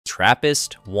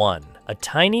TRAPPIST-1, a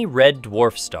tiny red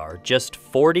dwarf star just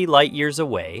 40 light-years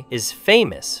away, is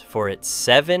famous for its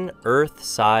 7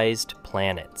 Earth-sized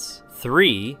planets,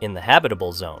 3 in the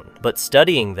habitable zone, but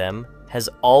studying them has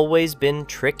always been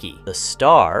tricky. The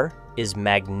star is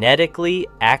magnetically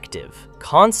active,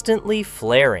 constantly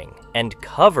flaring, and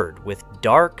covered with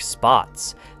dark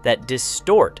spots that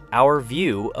distort our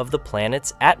view of the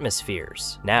planet's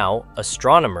atmospheres. Now,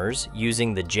 astronomers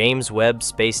using the James Webb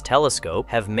Space Telescope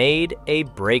have made a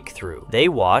breakthrough. They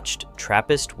watched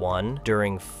TRAPPIST-1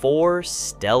 during 4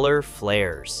 stellar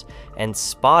flares and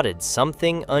spotted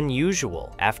something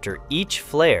unusual. After each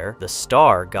flare, the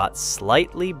star got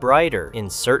slightly brighter in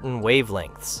certain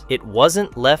wavelengths. It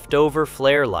wasn't leftover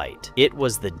flare light. It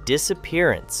was the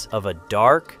disappearance of a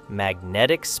dark,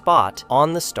 magnetic spot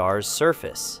on the star's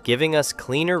surface, giving us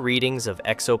cleaner readings of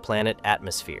exoplanet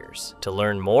atmospheres. To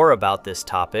learn more about this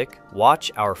topic,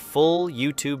 watch our full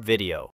YouTube video.